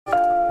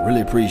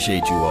Really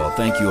appreciate you all.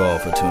 Thank you all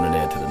for tuning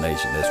in to the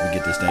nation as we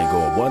get this thing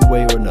going one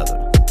way or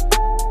another.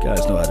 You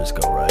guys know how this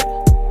go, right?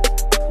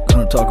 We're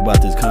going to talk about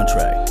this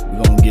contract.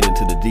 We're going to get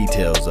into the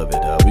details of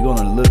it. We're going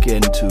to look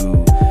into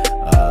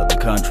the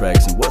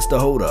contracts and what's the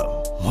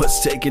holdup.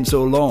 What's taking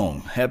so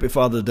long? Happy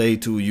Father's Day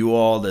to you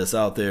all that's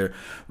out there.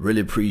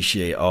 Really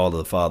appreciate all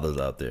the fathers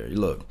out there.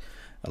 Look,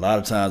 a lot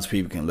of times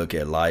people can look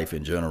at life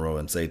in general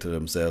and say to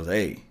themselves,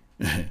 hey,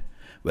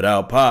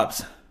 without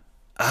Pops,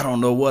 I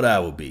don't know what I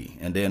would be.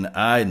 And then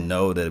I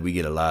know that we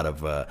get a lot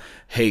of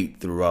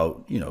hate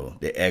throughout,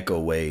 the echo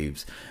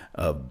waves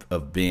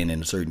of being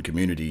in certain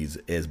communities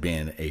as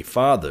being a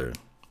father,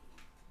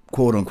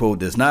 quote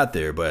unquote, that's not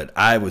there. But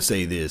I would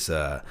say this,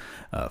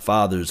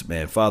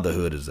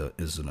 fatherhood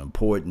is an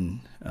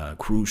important,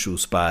 crucial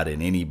spot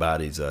in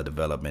anybody's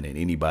development, in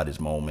anybody's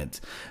moment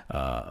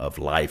of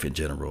life in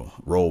general,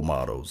 role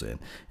models and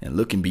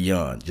looking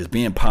beyond, just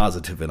being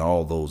positive in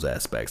all those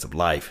aspects of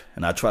life.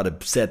 And I try to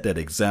set that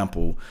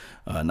example,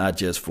 not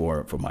just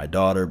for my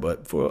daughter,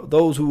 but for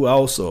those who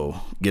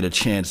also get a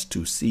chance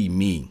to see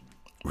me.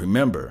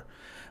 Remember,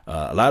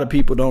 a lot of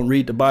people don't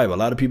read the Bible. A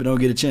lot of people don't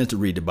get a chance to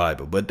read the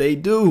Bible, but they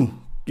do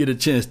get a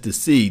chance to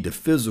see the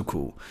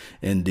physical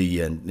and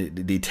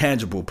the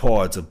tangible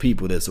parts of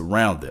people that's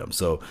around them.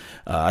 So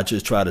I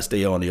just try to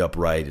stay on the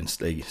upright and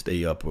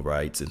stay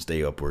upright and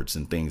stay upwards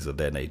and things of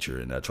that nature.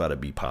 And I try to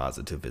be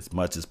positive as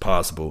much as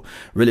possible.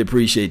 Really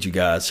appreciate you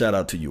guys. Shout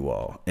out to you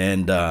all.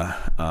 And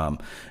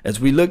as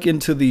we look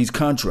into these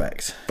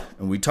contracts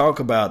and we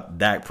talk about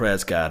Dak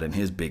Prescott and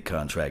his big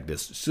contract,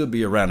 this should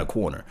be around the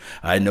corner.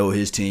 I know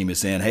his team is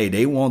saying, hey,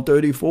 they want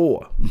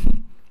 34.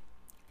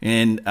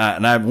 And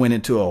I went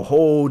into a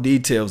whole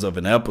details of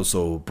an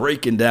episode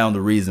breaking down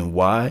the reason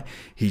why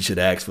he should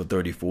ask for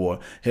 34.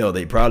 Hell,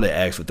 they probably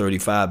asked for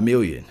 35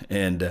 million.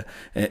 And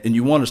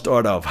you want to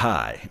start off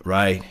high,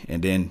 right?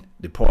 And then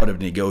the part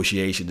of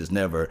negotiation is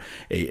never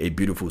a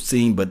beautiful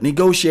scene. But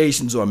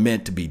negotiations are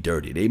meant to be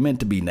dirty. They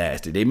meant to be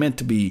nasty. They meant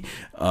to be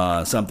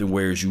something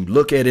where you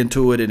look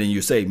into it and then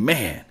you say,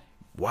 man,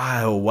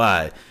 why, oh,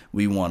 why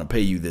we want to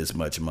pay you this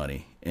much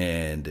money?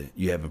 And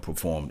you haven't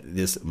performed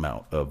this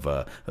amount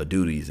of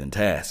duties and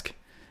tasks.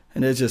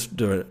 And it's just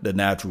the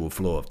natural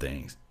flow of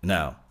things.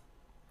 Now,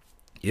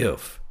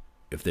 if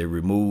they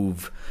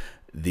remove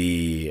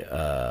the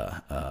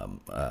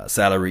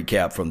salary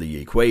cap from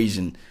the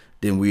equation,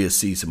 then we'll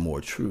see some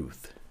more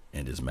truth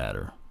in this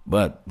matter.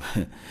 But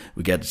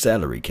we got the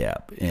salary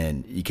cap,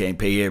 and you can't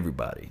pay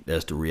everybody.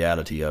 That's the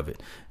reality of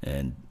it.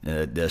 And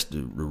that's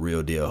the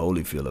real deal,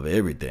 Holyfield of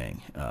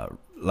everything.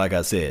 Like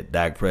I said,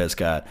 Dak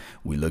Prescott,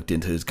 we looked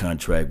into his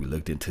contract, we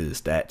looked into his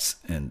stats,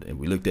 and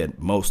we looked at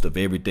most of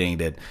everything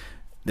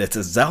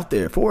that's out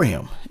there for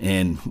him.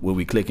 And when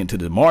we click into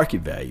the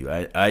market value,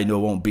 I know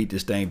I won't beat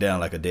this thing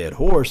down like a dead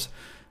horse.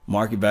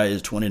 Market value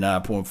is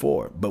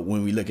 29.4. But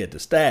when we look at the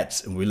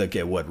stats and we look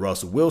at what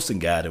Russell Wilson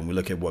got and we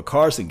look at what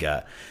Carson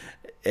got,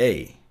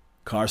 hey,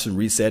 Carson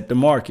reset the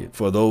market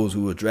for those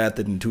who were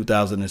drafted in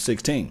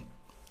 2016.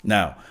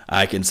 Now,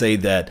 I can say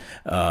that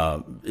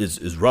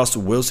is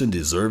Russell Wilson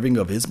deserving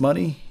of his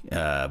money?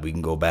 We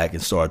can go back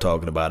and start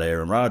talking about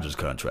Aaron Rodgers'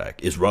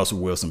 contract. Is Russell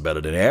Wilson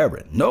better than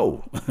Aaron?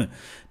 No.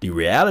 The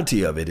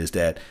reality of it is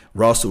that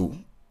Russell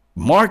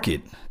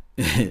market,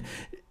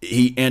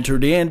 he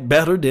entered in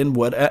better than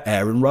what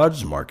Aaron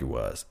Rodgers' market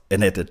was.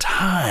 And at the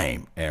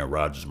time, Aaron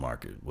Rodgers'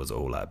 market was a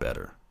whole lot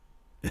better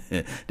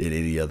than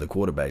any other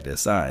quarterback that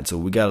signed. So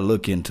we got to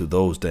look into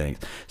those things.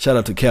 Shout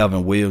out to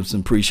Calvin Williamson.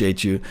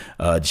 Appreciate you.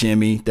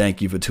 Jimmy,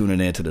 thank you for tuning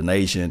in to the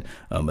nation.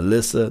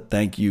 Melissa,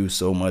 thank you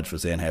so much for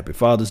saying Happy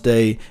Father's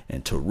Day.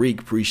 And Tariq,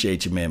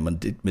 appreciate you, man.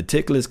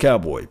 Meticulous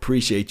Cowboy,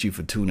 appreciate you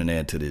for tuning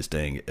in to this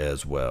thing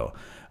as well.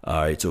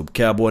 All right, so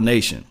Cowboy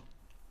Nation,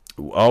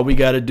 all we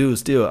got to do is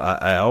still,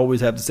 I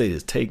always have to say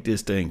this, take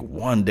this thing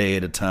one day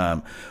at a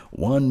time,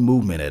 one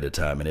movement at a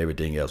time, and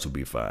everything else will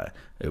be fine.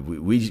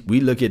 We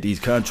look at these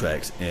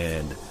contracts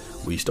and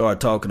we start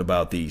talking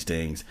about these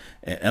things.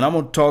 And I'm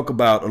going to talk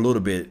about a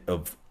little bit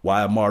of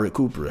why Amari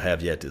Cooper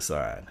have yet to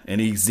sign. And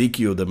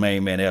Ezekiel, the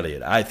main man,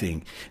 Elliott, I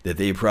think that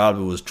they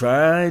probably was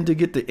trying to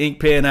get the ink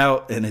pen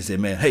out. And they said,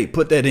 man, hey,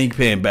 put that ink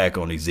pen back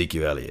on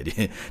Ezekiel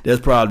Elliott.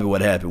 That's probably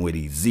what happened with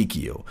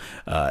Ezekiel.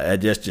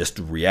 That's just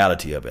the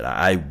reality of it.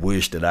 I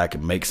wish that I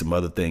could make some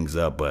other things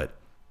up, but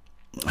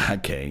I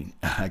can't.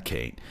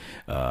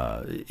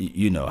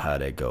 You know how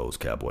that goes,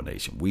 Cowboy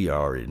Nation. We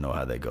already know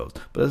how that goes.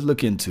 But let's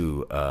look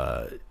into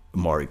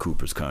Amari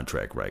Cooper's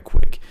contract right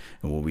quick.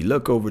 And when we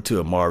look over to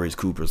Amari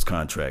Cooper's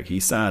contract, he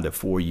signed a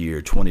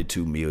 4-year,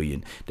 $22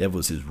 million. That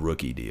was his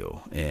rookie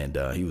deal. And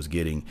he was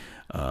getting,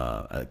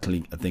 I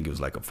think it was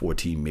like a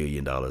 $14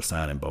 million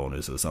signing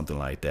bonus or something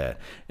like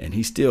that. And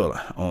he's still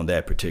on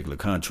that particular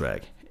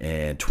contract.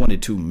 And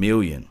 $22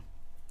 million.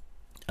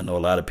 I know a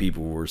lot of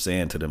people were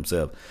saying to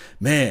themselves,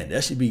 man,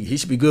 he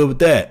should be good with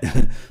that.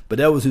 But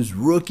that was his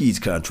rookie's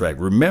contract.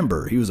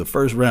 Remember, he was a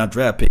first-round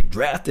draft pick,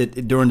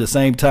 drafted during the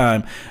same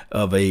time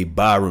of a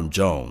Byron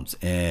Jones.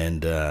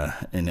 And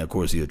of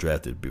course, he was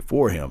drafted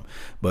before him.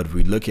 But if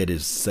we look at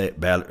his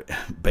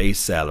base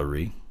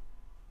salary,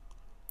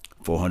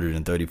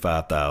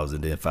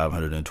 $435,000, then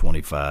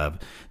 $525,000.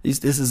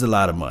 This is a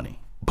lot of money.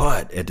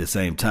 But at the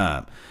same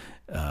time,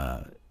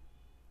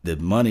 the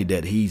money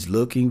that he's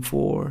looking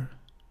for,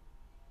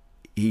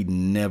 he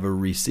never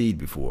received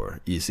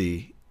before, you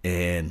see.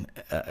 And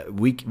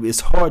it's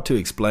hard to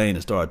explain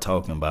and start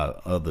talking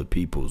about other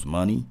people's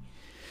money.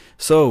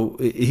 So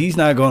he's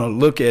not going to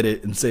look at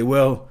it and say,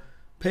 well,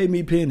 pay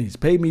me pennies,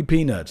 pay me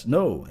peanuts.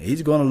 No,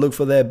 he's going to look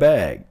for that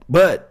bag.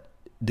 But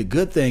the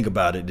good thing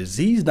about it is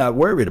he's not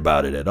worried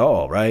about it at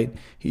all, right?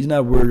 He's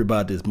not worried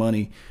about this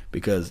money,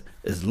 because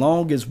as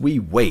long as we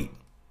wait,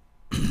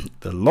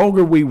 the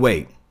longer we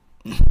wait,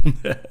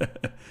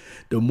 the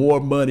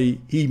more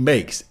money he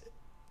makes,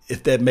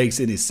 if that makes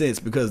any sense.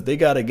 Because they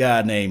got a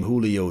guy named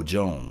Julio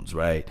Jones,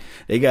 right?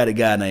 They got a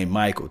guy named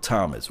Michael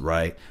Thomas,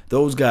 right?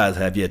 Those guys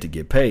have yet to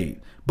get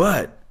paid.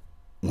 But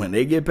when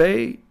they get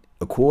paid,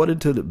 according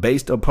to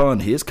based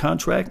upon his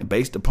contract,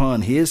 based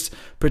upon his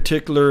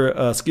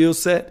particular skill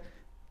set,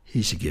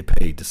 he should get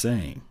paid the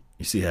same.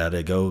 You see how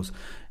that goes?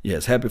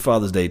 Yes, happy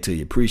Father's Day to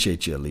you.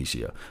 Appreciate you,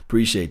 Alicia.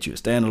 Appreciate you.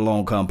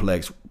 Standalone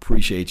Complex,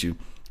 appreciate you.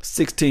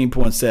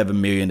 16.7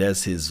 million,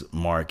 that's his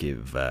market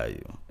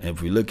value. And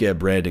if we look at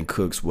Brandon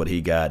Cooks, what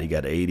he got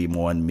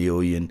 81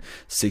 million,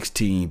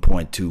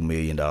 $16.2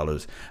 million.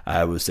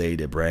 I would say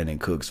that Brandon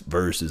Cooks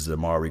versus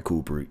Amari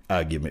Cooper,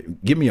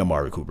 give me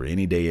Amari Cooper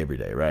any day, every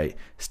day, right?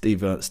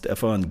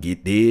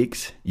 Stephon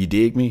Diggs, you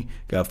dig me?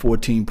 Got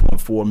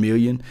 14.4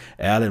 million.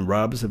 Allen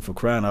Robinson, for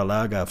crying out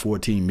loud, got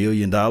 $14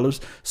 million.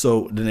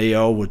 So then they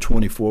all were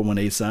 24 when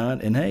they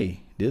signed. And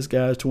hey, this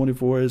guy's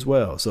 24 as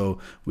well. So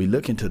we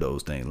look into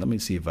those things. Let me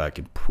see if I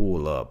can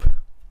pull up.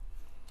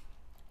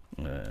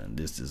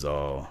 This is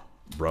all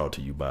brought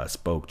to you by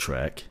Spoke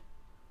Track.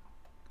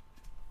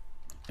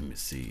 Let me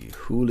see.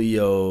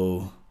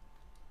 Julio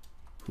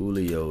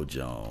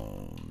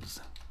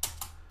Jones.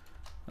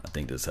 I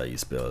think that's how you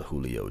spell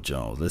Julio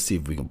Jones. Let's see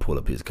if we can pull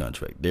up his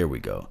contract. There we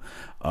go.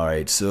 All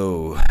right,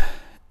 so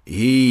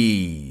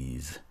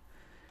he's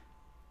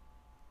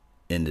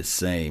in the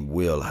same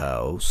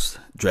wheelhouse,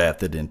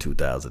 drafted in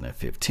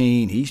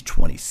 2015. He's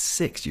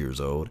 26 years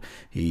old.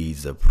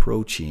 He's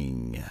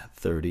approaching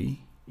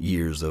 30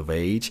 years of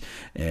age.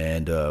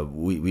 And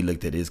we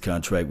looked at his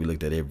contract. We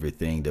looked at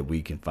everything that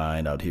we can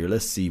find out here.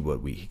 Let's see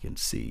what we can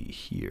see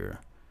here.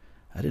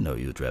 I didn't know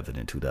he was drafted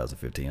in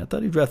 2015. I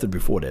thought he was drafted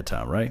before that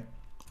time, right?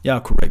 Y'all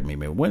correct me,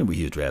 man. When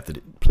he was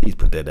drafted, please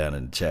put that down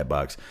in the chat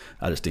box.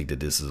 I just think that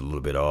this is a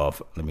little bit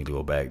off. Let me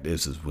go back.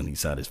 This is when he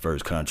signed his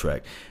first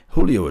contract.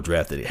 Julio was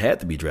drafted. It had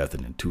to be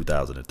drafted in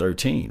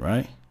 2013,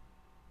 right?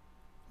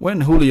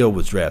 When Julio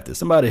was drafted,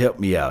 somebody help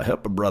me out.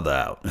 Help a brother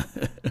out.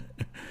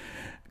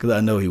 Because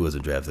I know he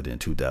wasn't drafted in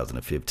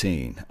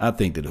 2015. I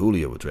think that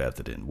Julio was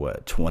drafted in,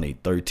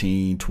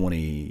 2013,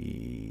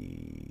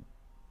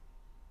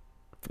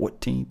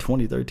 2014,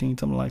 2013,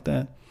 something like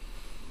that.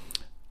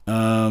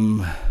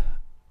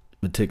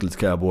 Meticulous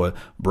Cowboy,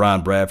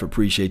 Brian Bradford,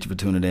 appreciate you for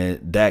tuning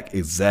in. Dak,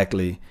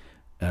 exactly.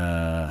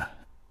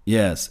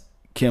 Yes,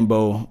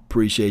 Kimbo,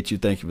 appreciate you.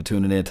 Thank you for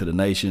tuning in to the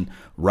nation.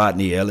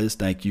 Rodney Ellis,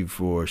 thank you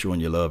for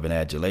showing your love and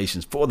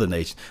adulations for the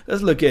nation.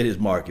 Let's look at his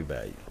market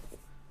value.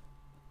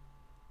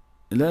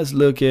 Let's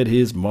look at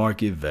his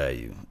market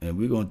value, and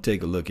we're going to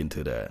take a look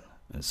into that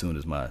as soon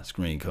as my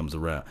screen comes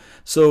around.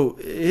 So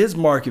his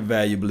market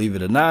value, believe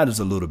it or not, is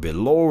a little bit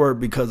lower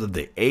because of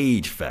the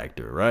age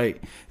factor, right?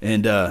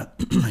 And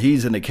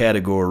he's in the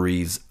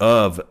categories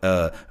of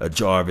a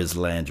Jarvis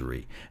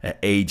Landry, an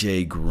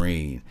A.J.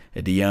 Green,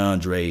 a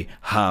DeAndre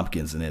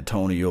Hopkins, and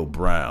Antonio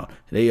Brown.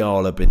 They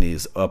all up in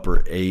these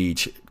upper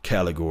age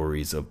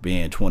categories of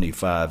being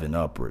 25 and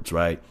upwards,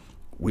 right?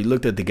 We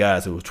looked at the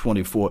guys that was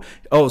 24.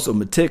 Oh, so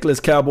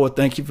Meticulous Cowboy,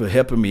 thank you for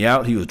helping me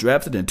out. He was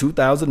drafted in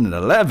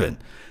 2011.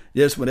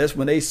 That's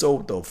when they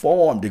sold the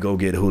farm to go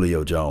get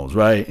Julio Jones,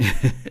 right?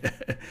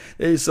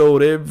 They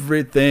sold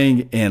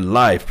everything in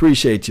life.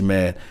 Appreciate you,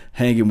 man.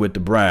 Hanging with the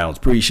Browns.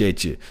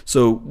 Appreciate you.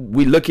 So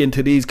we look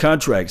into these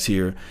contracts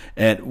here,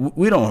 and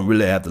we don't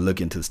really have to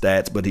look into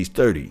stats, but he's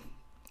 30.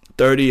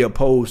 30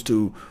 opposed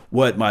to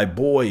what my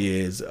boy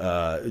is.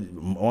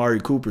 Amari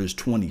Cooper is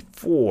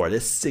 24.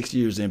 That's 6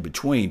 years in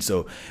between.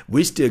 So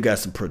we still got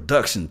some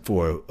production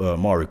for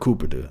Amari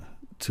Cooper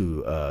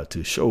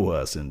to show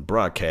us and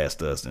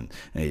broadcast us and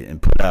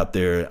put out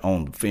there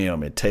on the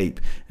film and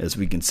tape. As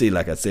we can see,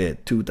 like I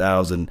said,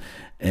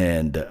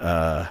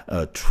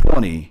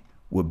 2020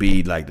 would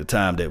be like the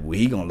time that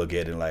he gonna look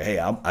at it like, hey,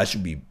 I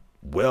should be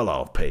well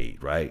off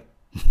paid, right?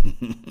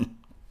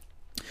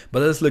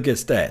 But let's look at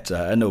stats.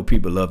 I know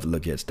people love to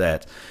look at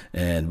stats,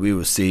 and we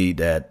will see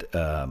that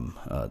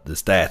the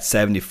stats,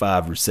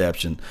 75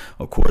 reception.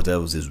 Of course, that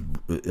was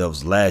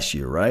last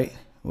year, right?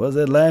 Was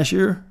that last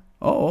year?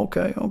 Oh,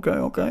 okay.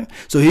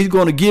 So he's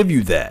going to give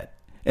you that.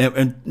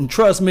 And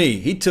trust me,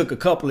 he took a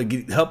couple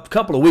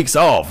of weeks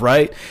off,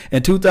 right?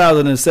 In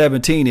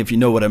 2017, if you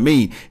know what I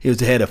mean, he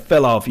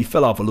fell off a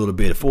little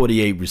bit,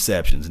 48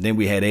 receptions, and then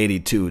we had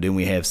 82, then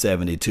we have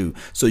 72.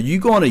 So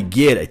you're going to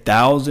get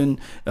 1,000.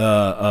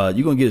 You're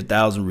going to get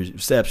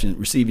 1,000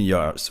 receiving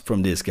yards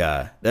from this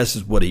guy. That's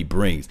just what he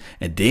brings.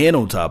 And then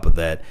on top of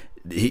that,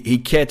 He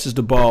catches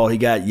the ball. He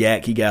got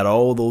yak. He got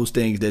all those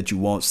things that you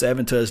want.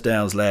 7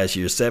 touchdowns last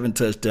year, 7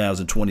 touchdowns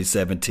in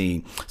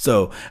 2017.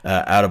 So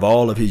out of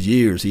all of his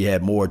years, he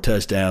had more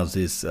touchdowns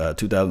this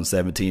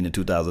 2017 and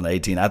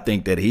 2018. I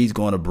think that he's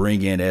going to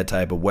bring in that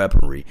type of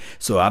weaponry.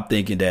 So I'm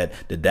thinking that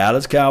the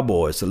Dallas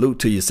Cowboys, salute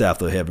to you,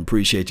 South of Heaven.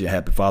 Appreciate you.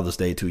 Happy Father's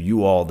Day to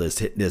you all that's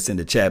in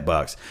the chat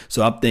box.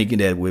 So I'm thinking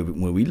that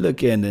when we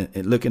looking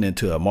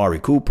into Amari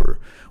Cooper,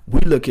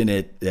 we're looking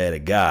at a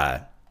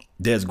guy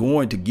that's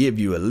going to give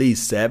you at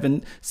least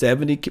 70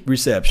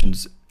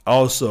 receptions,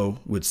 also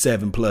with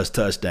 7+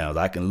 touchdowns.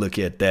 I can look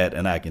at that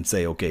and I can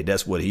say, okay,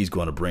 that's what he's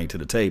going to bring to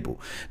the table.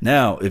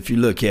 Now, if you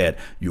look at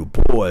your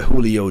boy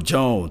Julio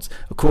Jones,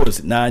 of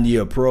course,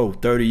 9-year pro,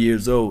 30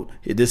 years old.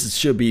 This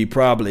should be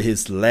probably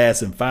his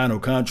last and final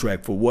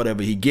contract for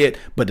whatever he get.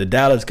 But the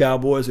Dallas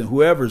Cowboys and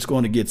whoever is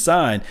going to get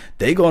signed,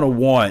 they're going to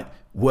want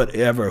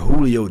whatever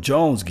Julio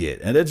Jones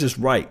get. And that's just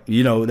right.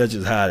 That's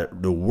just how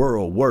the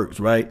world works,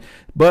 right?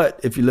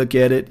 But if you look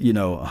at it,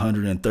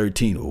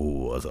 113,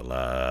 that's a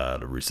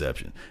lot of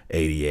reception.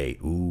 88,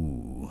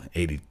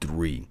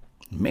 83.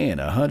 Man,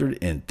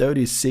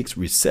 136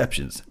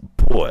 receptions.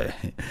 Boy,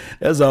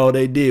 that's all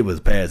they did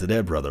was pass to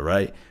that brother,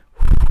 right?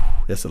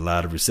 That's a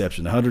lot of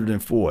reception.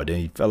 104. Then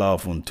he fell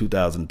off in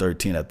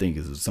 2013, I think,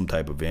 is some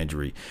type of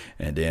injury.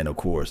 And then, of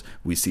course,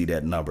 we see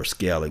that number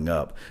scaling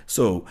up.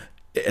 So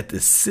at the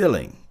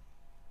ceiling,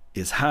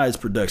 his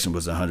highest production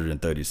was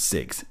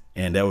 136,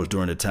 and that was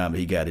during the time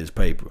he got his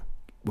paper.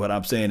 What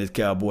I'm saying is,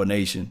 Cowboy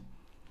Nation,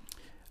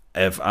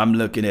 if I'm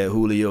looking at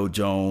Julio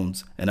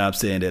Jones and I'm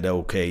saying that,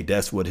 okay,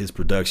 that's what his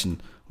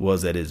production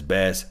was at his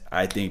best,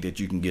 I think that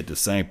you can get the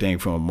same thing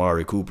from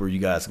Amari Cooper. You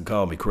guys can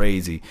call me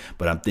crazy,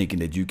 but I'm thinking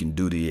that you can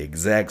do the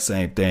exact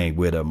same thing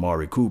with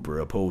Amari Cooper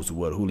opposed to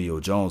what Julio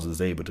Jones is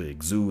able to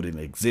exude and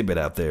exhibit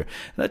out there.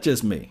 Not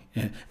just me.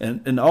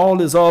 And all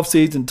this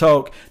offseason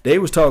talk, they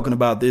was talking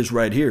about this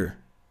right here.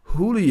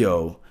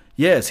 Julio,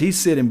 yes, he's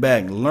sitting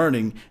back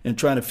learning and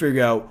trying to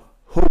figure out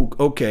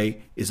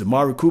is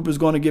Amari Cooper's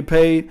going to get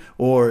paid,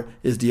 or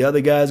is the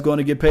other guys going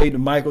to get paid, the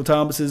Michael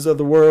Thomases of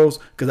the world?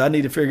 Because I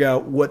need to figure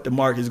out what the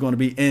market is going to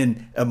be.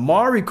 And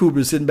Amari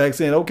Cooper's sitting back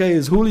saying, okay,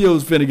 is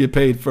Julio's finna get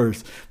paid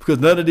first? Because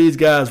none of these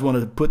guys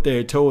want to put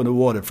their toe in the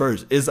water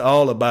first. It's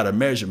all about a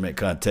measurement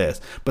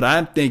contest. But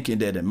I'm thinking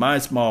that in my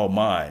small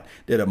mind,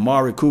 that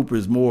Amari Cooper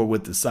is more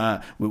with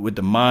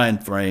the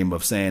mind frame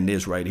of saying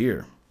this right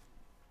here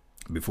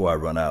before I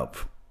run out.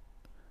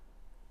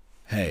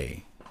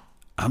 Hey,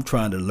 I'm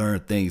trying to learn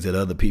things that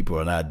other people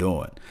are not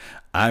doing.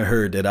 I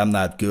heard that I'm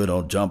not good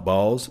on jump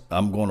balls.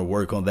 I'm going to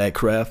work on that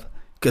craft.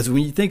 Because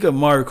when you think of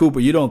Amari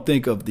Cooper, you don't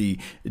think of the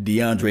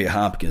DeAndre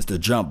Hopkins, the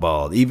jump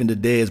ball, even the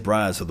Dez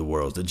Bryants of the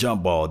world, the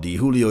jump ball, the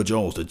Julio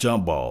Jones, the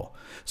jump ball.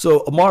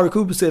 So Amari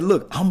Cooper said,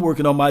 look, I'm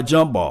working on my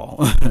jump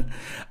ball.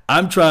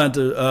 I'm trying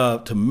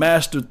to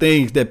master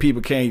things that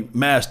people can't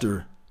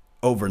master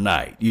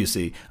overnight. You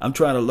see, I'm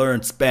trying to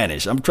learn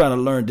Spanish. I'm trying to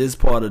learn this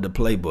part of the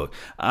playbook.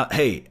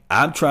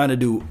 I'm trying to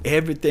do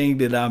everything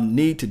that I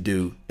need to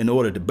do in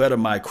order to better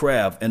my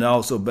craft and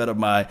also better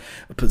my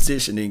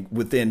positioning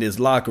within this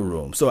locker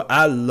room. So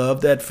I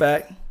love that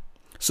fact.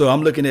 So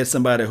I'm looking at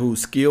somebody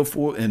who's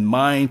skillful and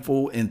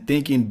mindful and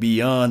thinking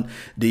beyond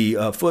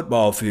the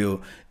football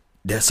field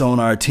that's on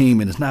our team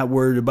and is not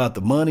worried about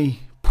the money.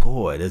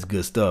 Boy, that's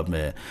good stuff,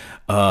 man.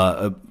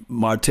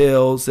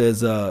 Martell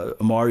says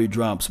Amari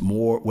drops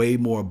way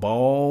more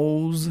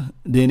balls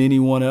than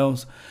anyone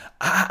else.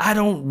 I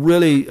don't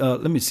really.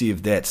 Let me see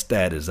if that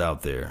stat is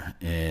out there.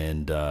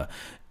 And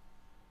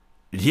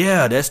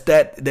yeah, that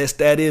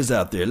stat is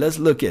out there. Let's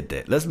look at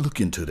that. Let's look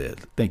into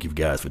that. Thank you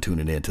guys for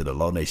tuning in to the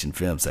Law Nation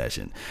Film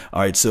Session.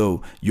 All right,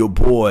 so your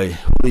boy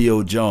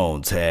Julio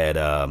Jones had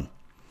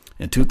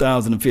in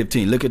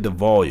 2015. Look at the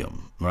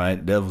volume,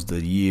 right? That was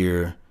the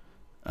year.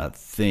 I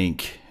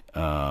think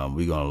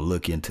we're going to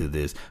look into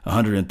this.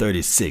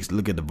 136.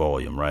 Look at the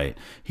volume, right?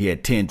 He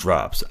had 10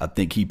 drops. I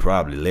think he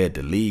probably led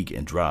the league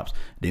in drops.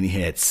 Then he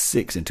had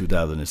 6 in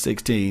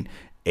 2016,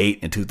 8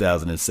 in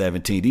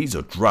 2017. These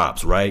are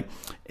drops, right?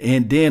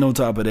 And then on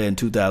top of that, in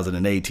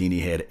 2018, he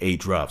had 8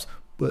 drops.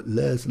 But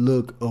let's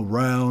look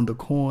around the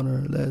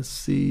corner. Let's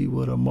see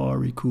what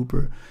Amari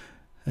Cooper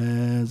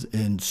has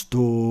in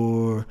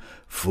store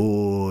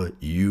for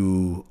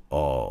you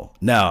all.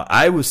 Now,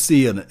 I was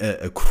seeing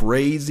a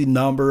crazy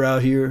number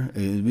out here.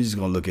 We're just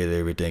going to look at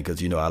everything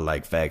because, I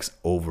like facts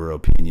over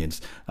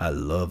opinions. I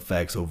love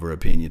facts over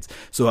opinions.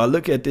 So I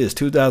look at this,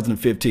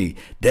 2015,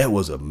 that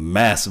was a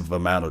massive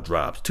amount of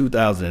drops.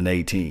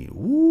 2018,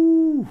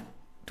 woo.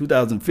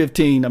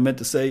 2015, I meant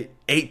to say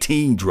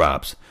 18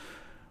 drops.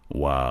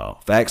 Wow.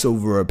 Facts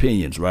over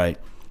opinions, right?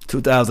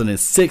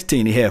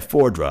 2016, he had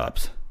 4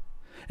 drops.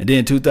 And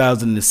then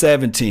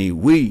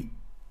 2017,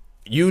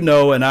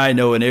 and I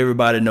know, and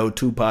everybody know,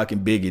 Tupac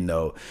and Biggie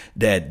know,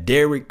 that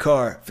Derek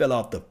Carr fell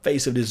off the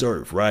face of this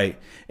earth, right?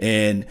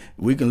 And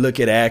we can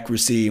look at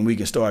accuracy and we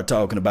can start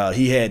talking about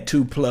he had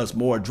 2+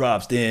 more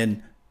drops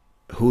than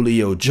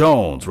Julio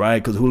Jones,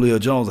 right? Because Julio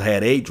Jones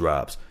had 8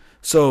 drops.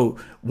 So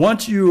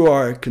once you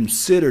are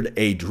considered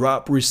a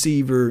drop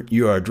receiver,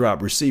 you are a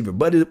drop receiver.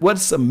 But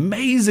what's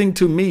amazing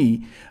to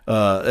me,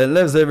 and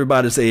let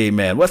everybody say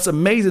amen. What's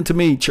amazing to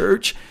me,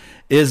 church,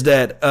 is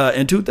that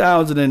in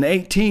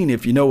 2018,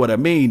 if you know what I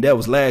mean, that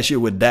was last year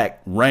with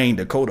Dak reigned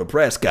Dakota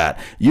Prescott,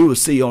 you will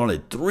see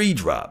only 3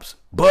 drops.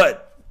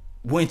 But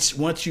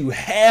once you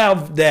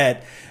have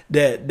that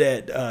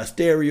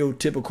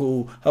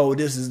stereotypical, oh,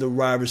 this is the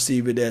wide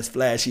receiver that's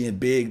flashy and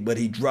big, but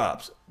he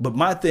drops. But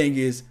my thing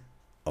is,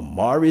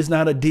 Amari is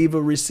not a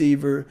diva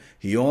receiver.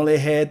 He only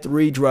had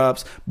 3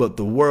 drops, but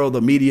the world,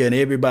 the media, and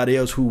everybody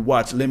else who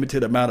watch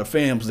limited amount of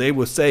films, they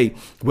will say,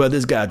 well,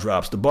 this guy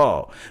drops the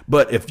ball.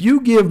 But if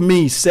you give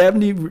me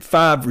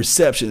 75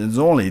 receptions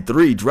and only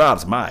 3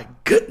 drops, my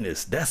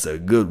goodness, that's a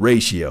good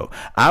ratio.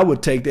 I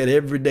would take that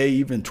every day,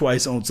 even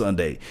twice on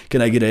Sunday.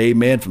 Can I get an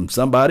amen from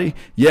somebody?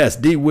 Yes,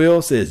 D.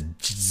 Will says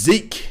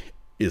Zeke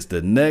is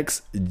the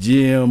next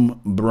Jim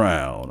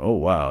Brown. Oh,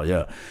 wow,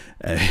 yeah.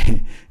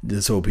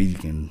 Just hope he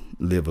can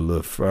live a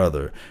little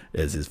further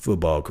as his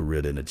football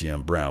career than a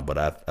Jim Brown. But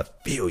I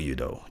feel you,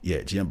 though.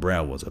 Yeah, Jim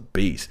Brown was a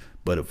beast.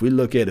 But if we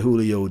look at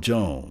Julio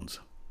Jones,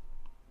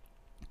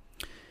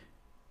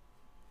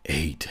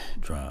 8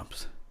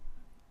 drops.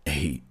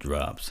 8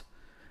 drops.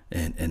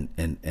 And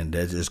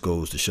that just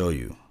goes to show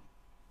you,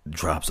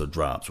 drops are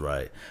drops,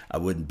 right? I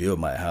wouldn't build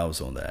my house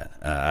on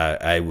that.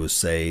 I would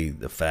say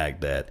the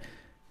fact that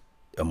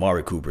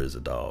Amari Cooper is a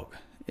dog.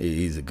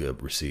 He's a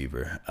good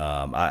receiver.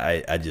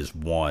 I just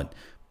want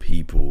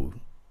people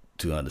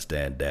to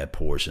understand that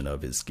portion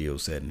of his skill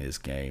set and his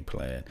game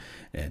plan.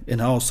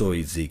 And also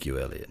Ezekiel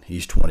Elliott.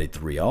 He's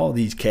 23. All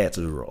these cats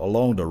are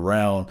along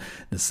around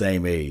the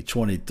same age.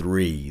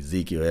 23,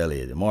 Ezekiel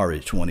Elliott.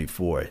 Amari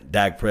 24.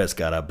 Dak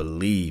Prescott, I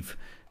believe.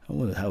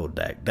 How old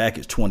Dak? Dak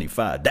is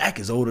 25. Dak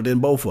is older than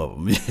both of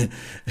them.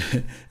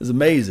 It's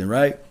amazing,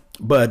 right?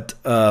 But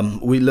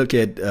we look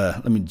at,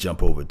 let me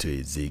jump over to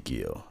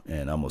Ezekiel,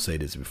 and I'm going to say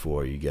this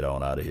before you get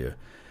on out of here.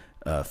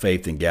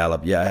 Faith in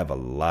Gallup. Yeah, I have a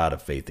lot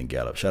of faith in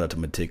Gallup. Shout out to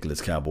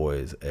Meticulous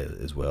Cowboys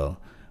as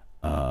well.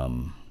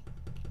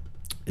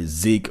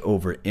 Zeke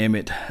over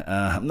Emmett.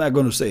 I'm not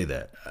going to say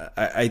that.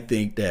 I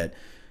think that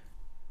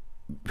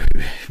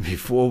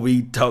before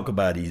we talk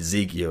about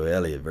Ezekiel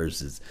Elliott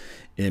versus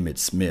Emmitt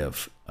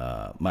Smith,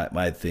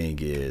 my thing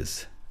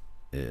is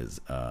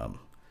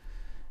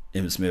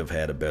Emmitt Smith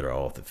had a better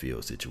off the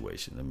field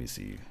situation. Let me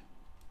see,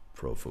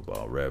 Pro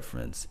Football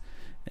Reference,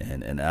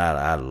 and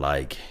I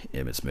like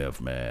Emmitt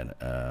Smith, man,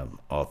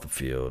 off the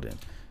field,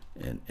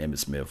 and Emmitt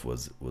Smith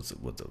was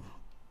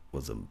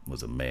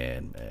a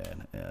man,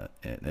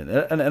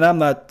 and I'm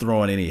not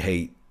throwing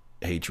any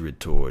hatred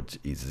towards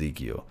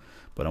Ezekiel,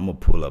 but I'm gonna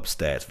pull up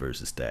stats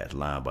versus stats,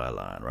 line by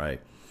line, right,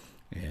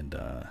 and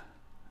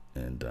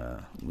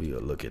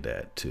we'll look at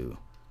that too.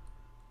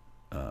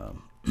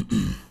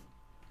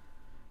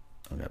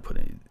 I gotta put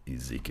in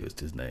Ezekiel,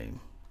 it's his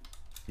name.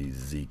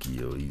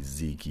 Ezekiel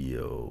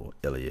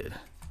Elliott.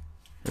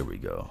 Here we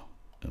go.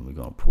 And we're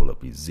gonna pull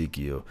up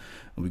Ezekiel,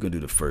 and we're gonna do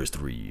the first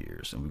 3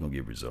 years, and we're gonna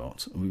get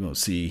results. And we're gonna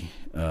see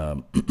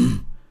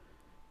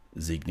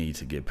Zeke needs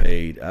to get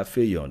paid. I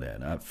feel you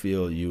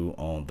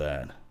on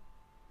that.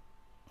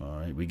 All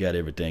right, we got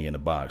everything in the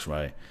box,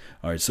 right?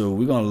 All right, so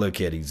we're gonna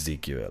look at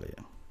Ezekiel Elliott.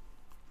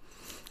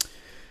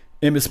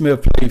 Emmitt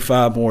Smith played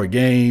 5 more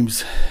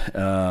games.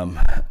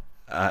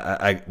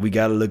 We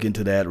got to look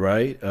into that,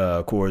 right?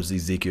 Of course,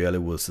 Ezekiel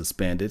Elliott was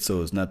suspended,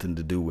 so it's nothing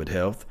to do with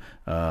health.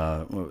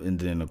 And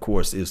then, of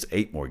course, it's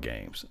 8 more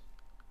games.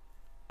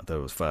 I thought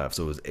it was 5,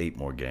 so it was 8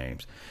 more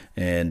games.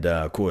 And,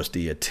 of course,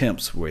 the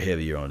attempts were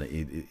heavier on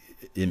the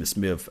Emmitt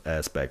Smith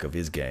aspect of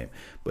his game.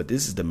 But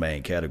this is the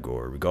main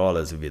category,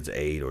 regardless if it's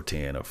 8 or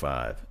 10 or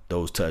 5.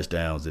 Those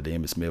touchdowns that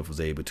Emmitt Smith was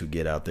able to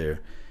get out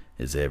there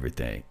is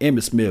everything.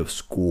 Emmitt Smith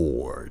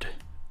scored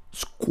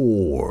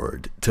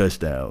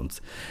touchdowns,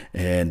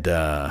 and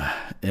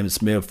Emmitt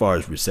Smith, as far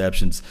as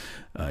receptions,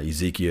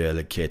 Ezekiel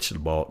Elliott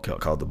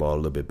caught the ball a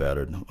little bit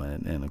better,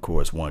 and of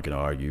course one can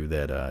argue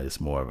that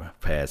it's more of a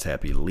pass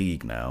happy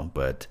league now,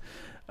 but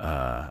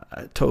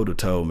toe to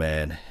toe,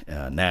 man,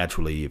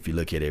 naturally, if you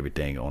look at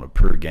everything on a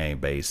per game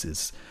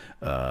basis,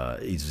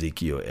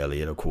 Ezekiel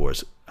Elliott, of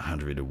course,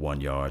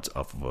 101 yards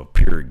off of a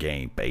pure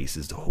game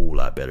basis, a whole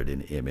lot better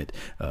than Emmett.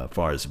 As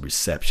far as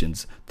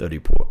receptions,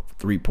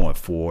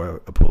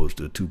 3.4 opposed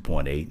to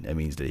 2.8. That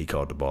means that he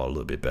caught the ball a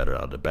little bit better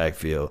out of the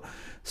backfield.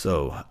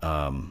 So,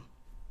 and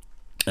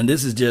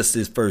this is just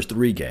his first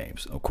 3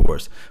 games, of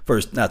course.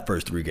 First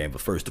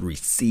 3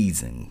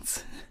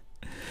 seasons.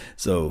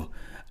 So,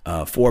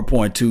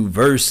 4.2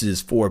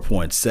 versus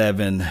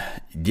 4.7.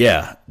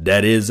 Yeah,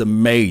 that is a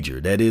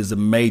major.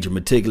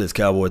 Meticulous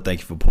Cowboy, thank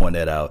you for pointing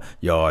that out.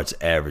 Yards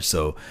average.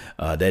 So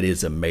that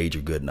is a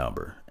major good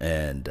number.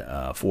 And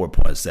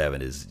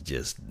 4.7 is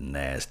just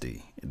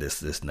nasty.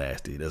 This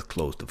nasty. That's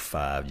close to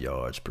 5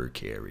 yards per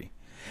carry.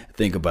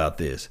 Think about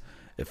this.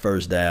 At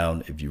first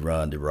down, if you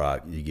run the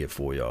rock, you get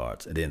 4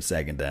 yards. And then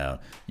second down,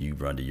 you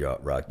run the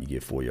rock, you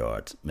get 4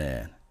 yards.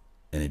 Man.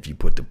 And if you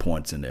put the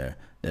points in there,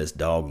 that's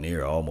dog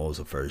near almost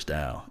a first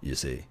down, you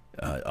see.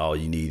 All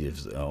you need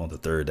is on the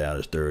third down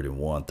is 3rd and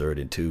 1,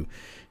 3rd and 2.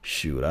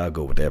 Shoot, I'll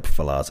go with that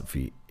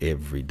philosophy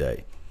every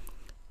day.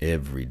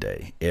 Every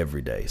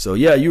day. So,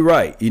 yeah, you're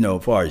right,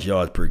 as far as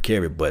yards per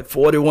carry. But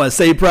 41,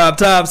 say Prime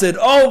Time said,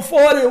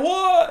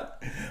 41.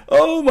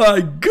 Oh,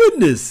 my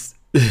goodness.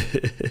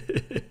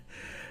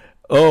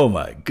 Oh,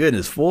 my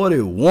goodness.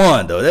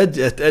 41, though.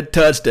 That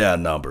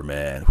touchdown number,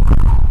 man.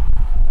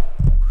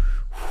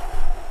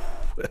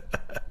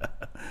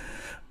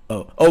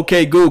 Oh,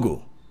 okay,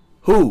 Google.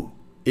 Who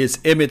is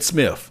Emmitt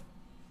Smith?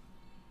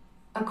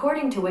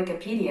 According to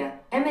Wikipedia,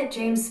 Emmitt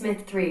James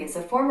Smith III is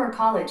a former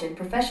college and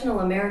professional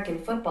American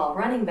football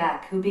running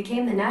back who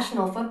became the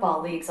National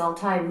Football League's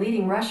all-time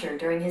leading rusher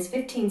during his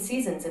 15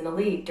 seasons in the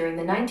league during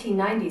the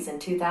 1990s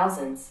and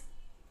 2000s.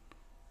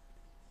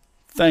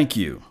 Thank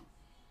you.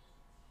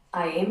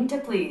 I aim to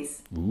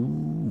please.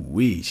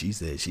 Ooh-wee, she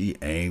said she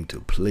aimed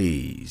to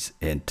please.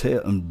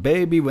 And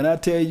baby, when I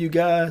tell you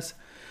guys,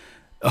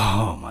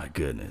 oh my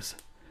goodness,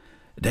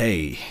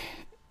 guys,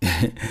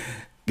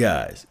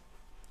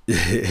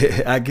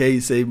 I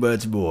can't say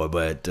much more,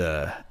 but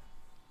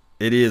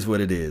it is what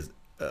it is.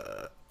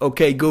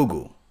 Okay,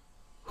 Google,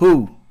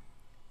 who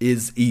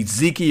is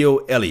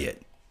Ezekiel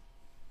Elliott?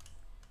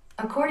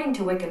 According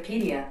to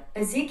Wikipedia,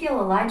 Ezekiel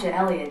Elijah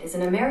Elliott is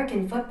an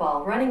American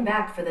football running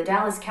back for the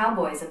Dallas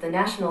Cowboys of the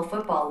National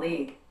Football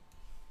League.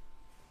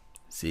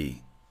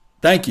 See,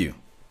 thank you.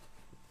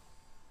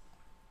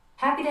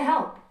 Happy to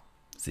help.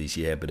 See,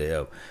 she happy to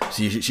help.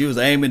 She was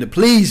aiming to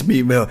please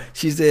me, Mel.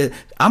 She said,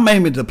 I'm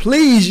aiming to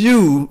please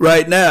you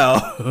right now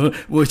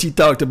when she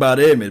talked about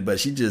Emmitt, but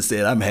she just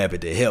said, I'm happy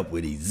to help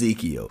with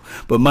Ezekiel.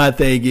 But my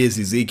thing is,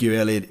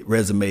 Ezekiel Elliott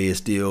resume is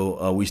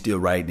still, we still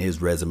writing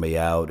his resume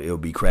out. It'll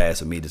be crass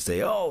for me to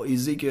say,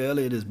 Ezekiel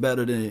Elliott is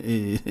better than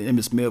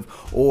Emmitt Smith,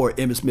 or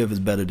Emmitt Smith is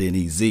better than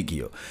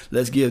Ezekiel.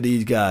 Let's give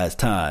these guys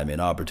time and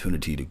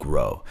opportunity to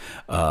grow.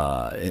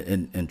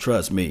 And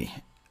trust me,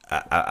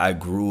 I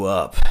grew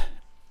up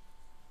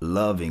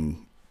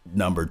loving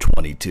number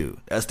 22.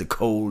 That's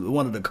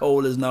one of the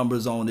coldest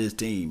numbers on this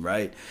team,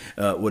 right?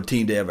 What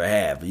team to ever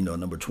have,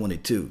 number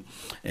 22.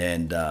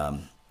 And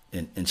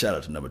shout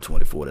out to number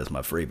 24. That's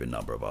my favorite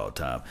number of all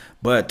time.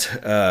 But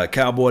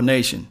Cowboy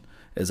Nation,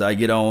 as I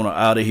get on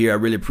out of here, I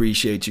really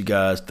appreciate you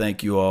guys.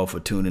 Thank you all for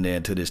tuning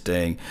in to this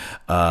thing.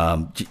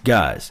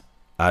 Guys,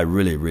 I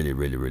really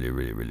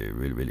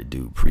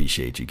do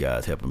appreciate you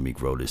guys helping me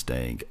grow this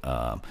thing,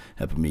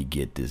 helping me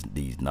get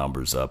these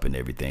numbers up and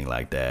everything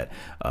like that.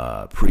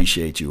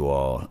 Appreciate you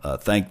all.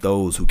 Thank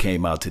those who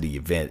came out to the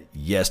event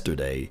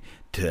yesterday.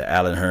 To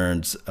Alan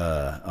Hearn's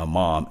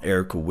mom,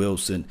 Erica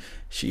Wilson.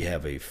 She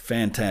have a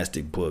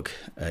fantastic book.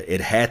 It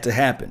Had to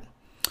Happen.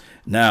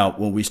 Now,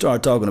 when we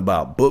start talking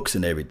about books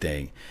and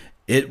everything,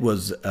 it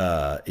was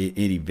an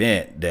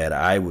event that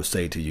I would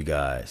say to you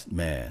guys,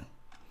 man,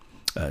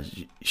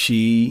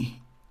 she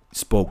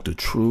spoke the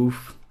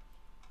truth.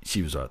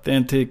 She was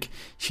authentic.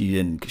 She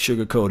didn't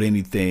sugarcoat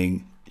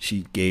anything.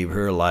 She gave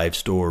her life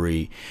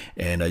story,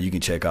 and you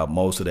can check out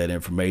most of that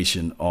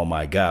information on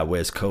my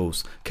West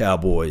Coast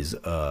Cowboys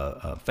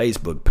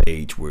Facebook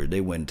page, where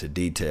they went into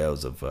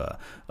details of her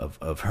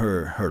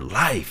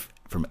life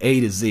from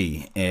A to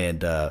Z.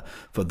 And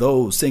for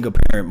those single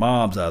parent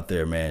moms out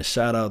there, man,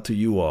 shout out to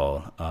you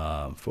all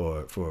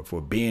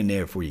for being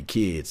there for your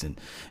kids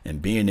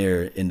and being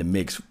there in the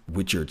mix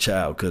with your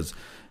child, because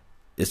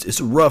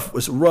it's a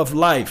rough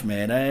life,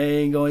 man. I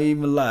ain't gonna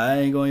even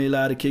lie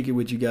to kick it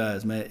with you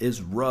guys, man. It's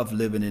rough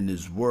living in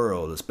this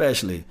world,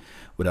 especially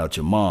without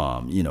your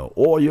mom,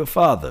 or your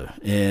father.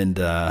 And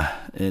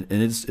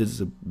it's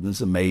an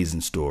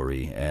amazing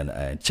story.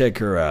 And check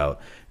her out,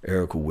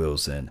 Erica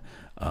Wilson.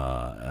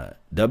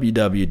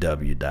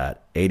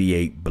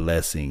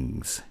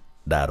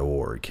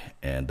 www.88blessings.org,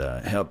 and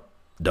help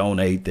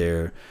donate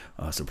there,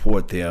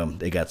 support them.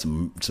 They got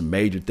some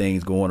major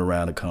things going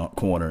around the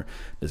corner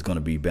that's going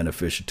to be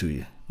beneficial to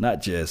you,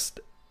 not just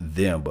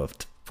them,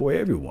 but for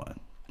everyone.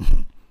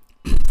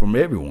 From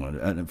everyone,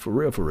 and for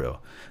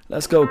real.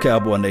 Let's go,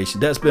 Cowboy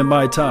Nation. That's been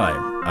my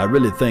time. I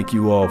really thank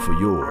you all for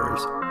yours,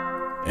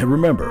 and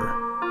remember,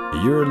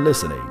 you're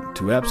listening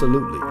to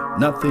absolutely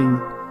nothing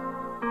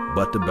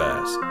but the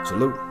bass.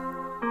 Salute.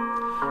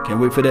 Can't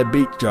wait for that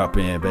beat drop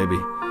in, baby.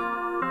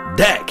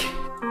 Dak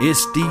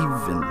is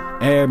Stephen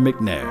Air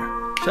McNair.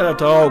 Shout out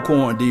to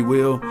Alcorn, D.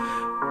 Will.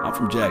 I'm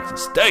from Jackson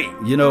State,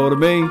 you know what I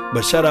mean?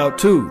 But shout out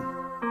to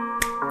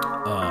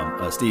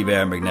Steve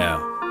Air McNair.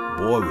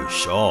 Boy was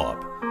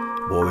sharp.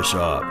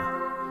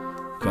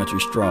 Country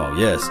strong.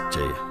 Yes,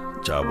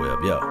 Job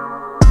Webb, yo.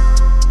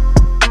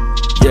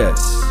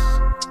 Yes.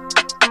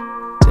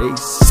 They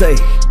say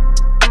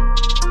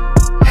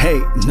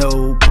ain't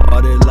no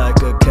party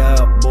like a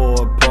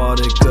cowboy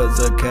party, 'cause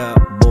a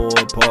cowboy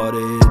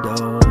party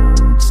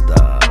don't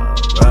stop,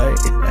 right?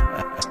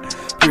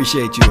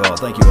 Appreciate you all.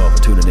 Thank you all for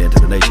tuning in to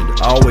the nation.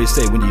 I always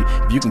say,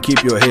 if you can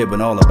keep your head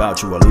when all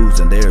about you are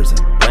losing theirs, and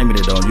blaming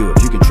it on you.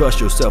 If you can trust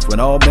yourself when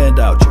all men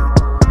doubt you.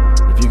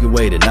 If you can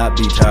wait and not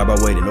be tired by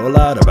waiting, or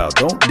lied about,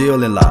 don't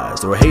deal in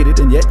lies, or hate it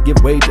and yet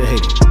give way to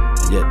hating.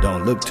 yet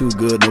don't look too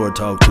good nor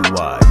talk too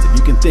wise. If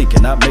you can think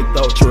and not make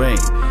thought your aim,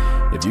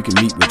 if you can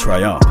meet with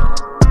triumph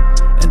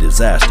and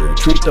disaster and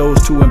treat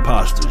those two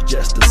imposters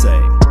just the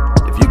same.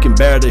 If you can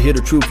bear to hear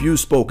the truth you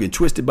spoken,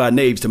 twisted by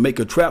knaves to make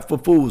a trap for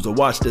fools, or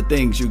watch the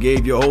things you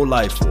gave your whole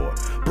life for,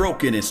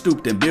 broken and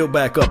stooped and built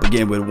back up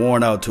again with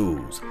worn out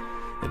tools.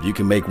 If you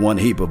can make one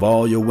heap of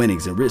all your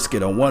winnings and risk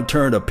it on one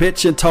turn of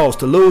pitch and toss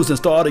to lose and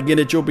start again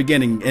at your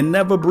beginning and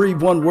never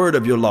breathe one word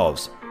of your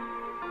loss.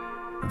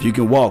 If you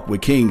can walk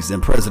with kings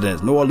and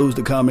presidents nor lose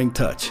the calming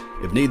touch,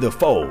 if neither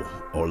foe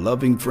or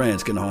loving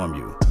friends can harm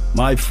you,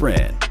 my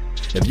friend,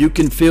 if you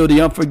can fill the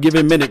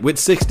unforgiving minute with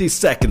 60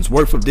 seconds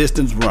worth of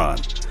distance run,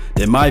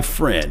 then my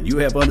friend, you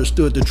have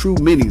understood the true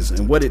meanings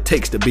and what it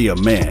takes to be a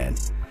man.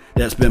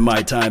 That's been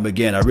my time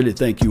again. I really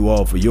thank you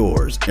all for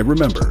yours. And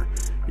remember,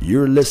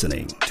 you're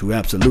listening to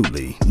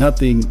absolutely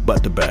nothing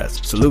but the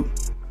best. Salute.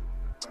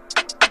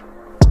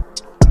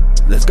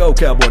 Let's go,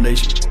 Cowboy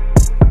Nation.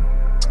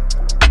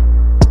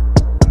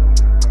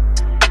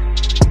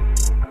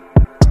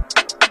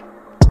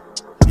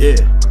 Yeah.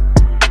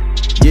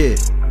 Yeah.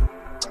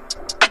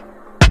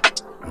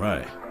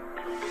 Right.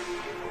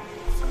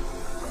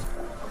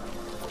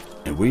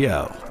 And we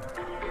out.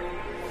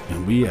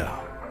 And we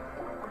out.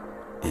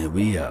 And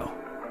we out.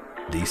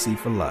 DC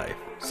for life.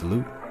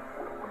 Salute.